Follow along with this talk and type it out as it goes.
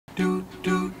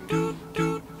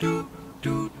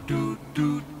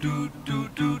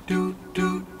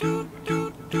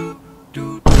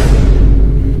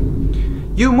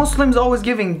Muslims always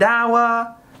giving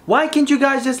da'wah? Why can't you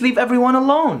guys just leave everyone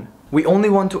alone? We only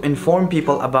want to inform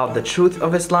people about the truth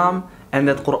of Islam and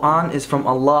that Quran is from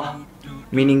Allah,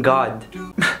 meaning God.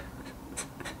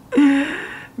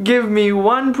 Give me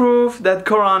one proof that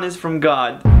Quran is from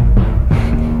God.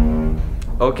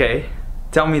 Okay,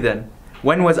 tell me then.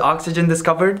 When was oxygen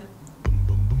discovered?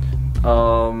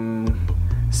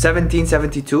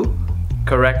 1772?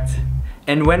 Correct.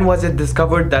 And when was it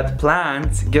discovered that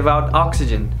plants give out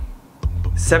oxygen?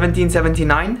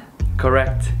 1779?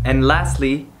 Correct. And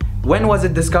lastly, when was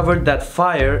it discovered that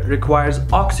fire requires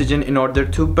oxygen in order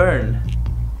to burn?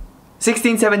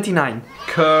 1679.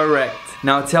 Correct.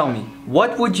 Now tell me,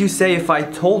 what would you say if I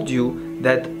told you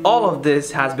that all of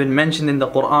this has been mentioned in the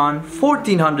Quran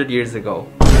 1400 years ago?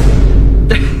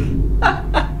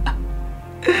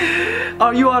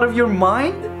 Are you out of your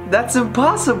mind? That's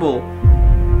impossible.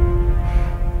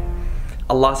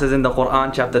 Allah says in the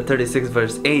Quran chapter 36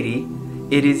 verse 80,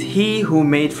 it is He who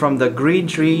made from the green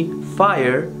tree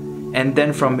fire and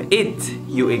then from it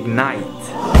you ignite.